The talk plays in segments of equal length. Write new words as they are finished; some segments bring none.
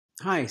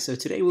Hi, so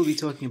today we'll be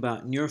talking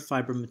about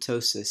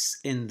neurofibromatosis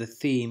in the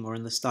theme or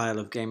in the style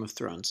of Game of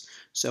Thrones.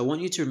 So I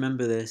want you to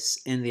remember this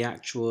in the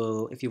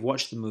actual, if you've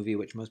watched the movie,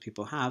 which most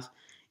people have,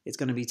 it's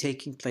going to be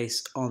taking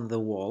place on the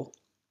wall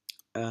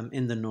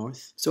in the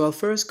north. So I'll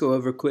first go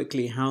over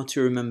quickly how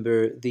to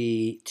remember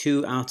the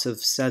 2 out of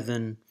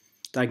 7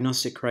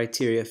 diagnostic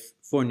criteria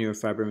for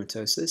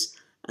neurofibromatosis,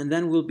 and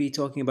then we'll be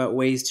talking about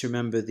ways to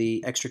remember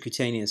the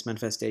extracutaneous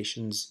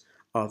manifestations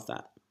of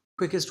that.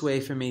 Quickest way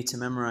for me to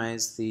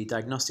memorize the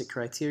diagnostic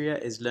criteria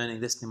is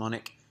learning this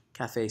mnemonic,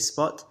 cafe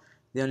spot.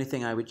 The only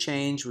thing I would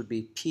change would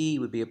be P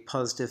would be a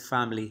positive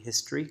family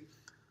history.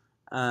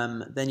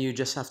 Then you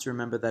just have to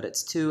remember that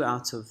it's 2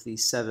 out of the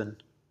 7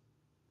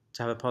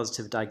 to have a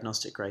positive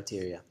diagnostic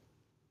criteria.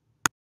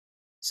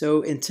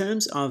 So in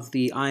terms of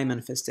the eye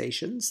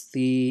manifestations,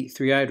 the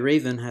three-eyed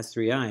raven has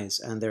 3 eyes,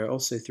 and there are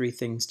also 3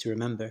 things to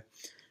remember.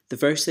 The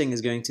first thing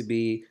is going to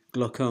be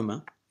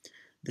glaucoma.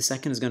 The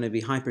second is going to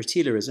be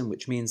hypertelorism,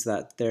 which means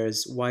that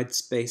there's wide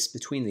space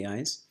between the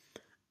eyes.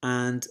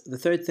 And the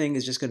third thing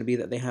is just going to be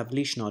that they have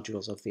leash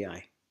nodules of the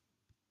eye.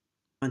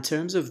 In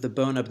terms of the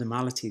bone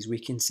abnormalities, we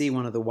can see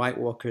one of the White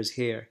Walkers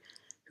here,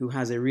 who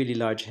has a really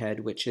large head,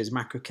 which is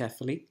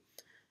macrocephaly.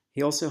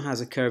 He also has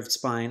a curved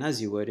spine,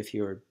 as you would if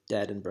you were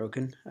dead and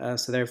broken,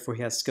 so therefore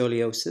he has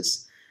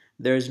scoliosis.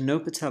 There's no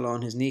patella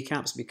on his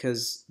kneecaps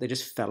because they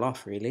just fell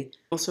off, really. He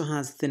also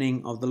has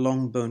thinning of the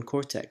long bone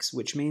cortex,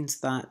 which means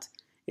that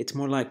it's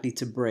more likely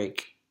to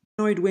break.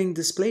 Sphenoid wing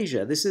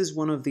dysplasia, this is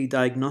one of the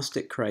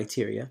diagnostic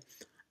criteria,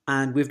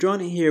 and we've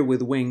drawn it here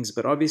with wings,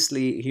 but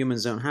obviously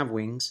humans don't have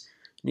wings,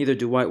 neither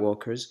do White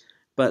Walkers,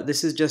 but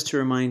this is just to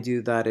remind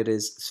you that it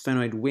is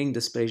sphenoid wing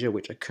dysplasia,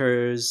 which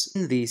occurs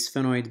in the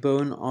sphenoid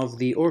bone of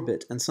the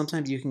orbit, and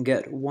sometimes you can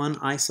get one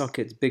eye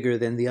socket bigger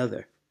than the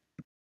other.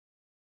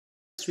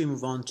 Next we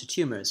move on to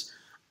tumors,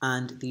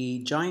 and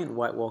the giant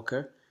White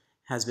Walker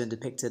has been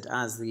depicted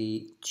as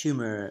the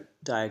tumor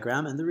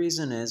diagram, and the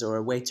reason is, or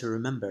a way to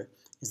remember,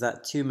 is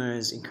that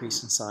tumors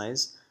increase in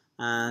size,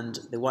 and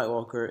the White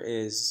Walker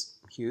is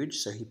huge,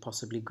 so he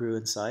possibly grew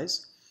in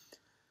size.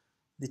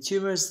 The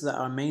tumors that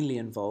are mainly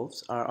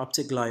involved are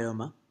optic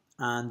glioma,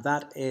 and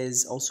that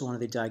is also one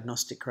of the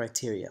diagnostic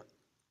criteria.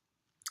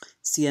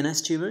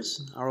 CNS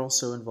tumors are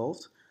also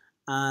involved,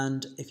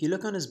 and if you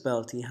look on his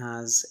belt, he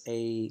has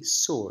a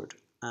sword,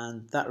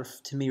 and that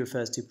to me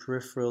refers to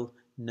peripheral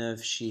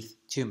nerve sheath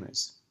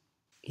tumors.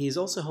 He's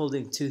also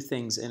holding 2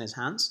 things in his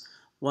hands.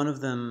 One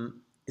of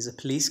them is a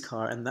police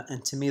car,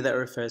 and to me that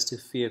refers to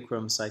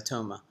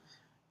pheochromocytoma,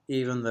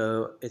 even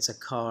though it's a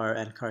car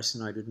and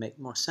carcinoid would make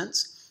more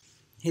sense.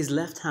 His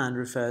left hand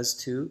refers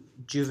to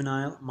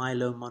juvenile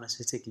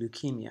myelomonocytic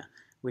leukemia,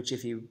 which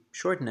if you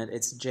shorten it,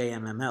 it's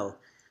JMML,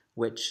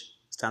 which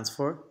stands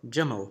for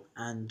Jamal,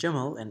 and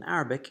Jamal in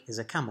Arabic is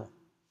a camel.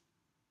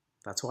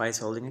 That's why he's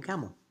holding a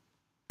camel.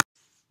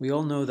 We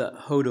all know that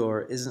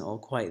Hodor isn't all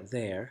quite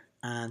there,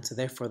 and so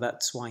therefore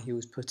that's why he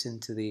was put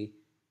into the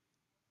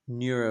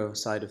neuro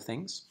side of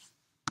things.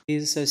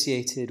 He's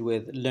associated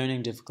with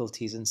learning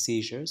difficulties and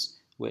seizures,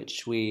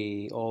 which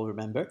we all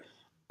remember,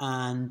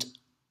 and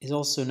is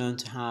also known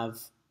to have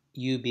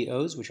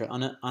UBOs, which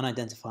are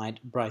unidentified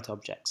bright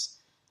objects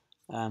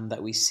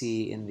that we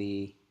see in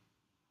the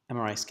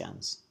MRI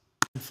scans.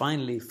 And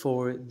finally,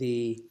 for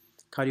the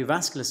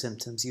cardiovascular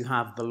symptoms, you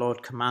have the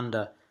Lord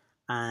Commander,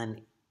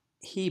 and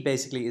he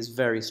basically is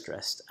very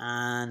stressed,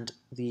 and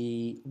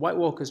the White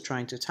Walkers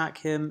trying to attack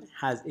him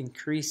has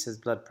increased his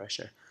blood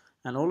pressure.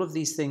 And all of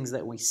these things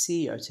that we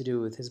see are to do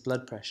with his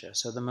blood pressure.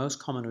 So the most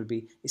common would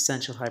be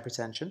essential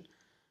hypertension,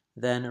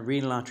 then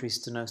renal artery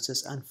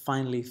stenosis, and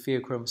finally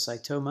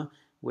pheochromocytoma,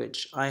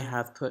 which I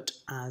have put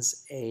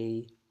as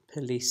a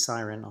police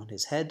siren on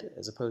his head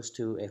as opposed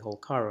to a whole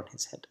car on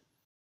his head.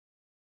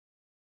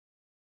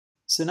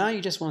 So now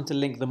you just want to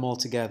link them all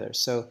together.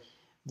 So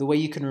the way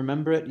you can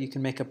remember it, you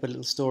can make up a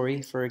little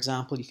story. For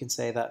example, you can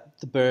say that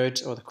the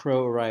bird or the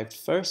crow arrived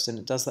first, and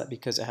it does that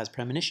because it has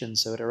premonition,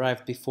 so it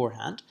arrived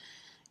beforehand.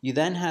 You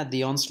then had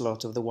the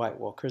onslaught of the White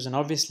Walkers, and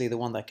obviously the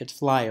one that could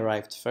fly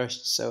arrived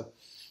first, so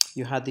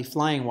you had the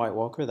flying White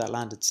Walker that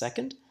landed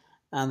second,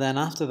 and then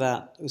after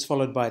that it was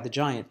followed by the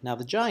giant. Now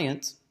the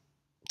giant,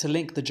 to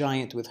link the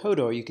giant with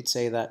Hodor, you could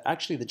say that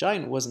actually the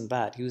giant wasn't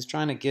bad. He was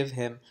trying to give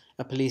him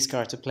a police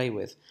car to play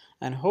with.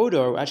 And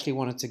Hodor actually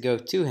wanted to go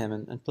to him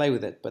and play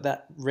with it, but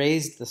that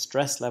raised the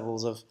stress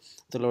levels of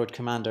the Lord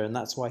Commander, and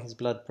that's why his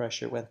blood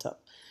pressure went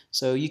up.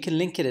 So you can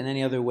link it in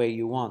any other way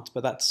you want,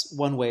 but that's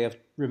one way of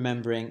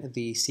remembering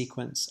the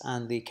sequence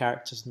and the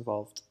characters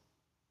involved.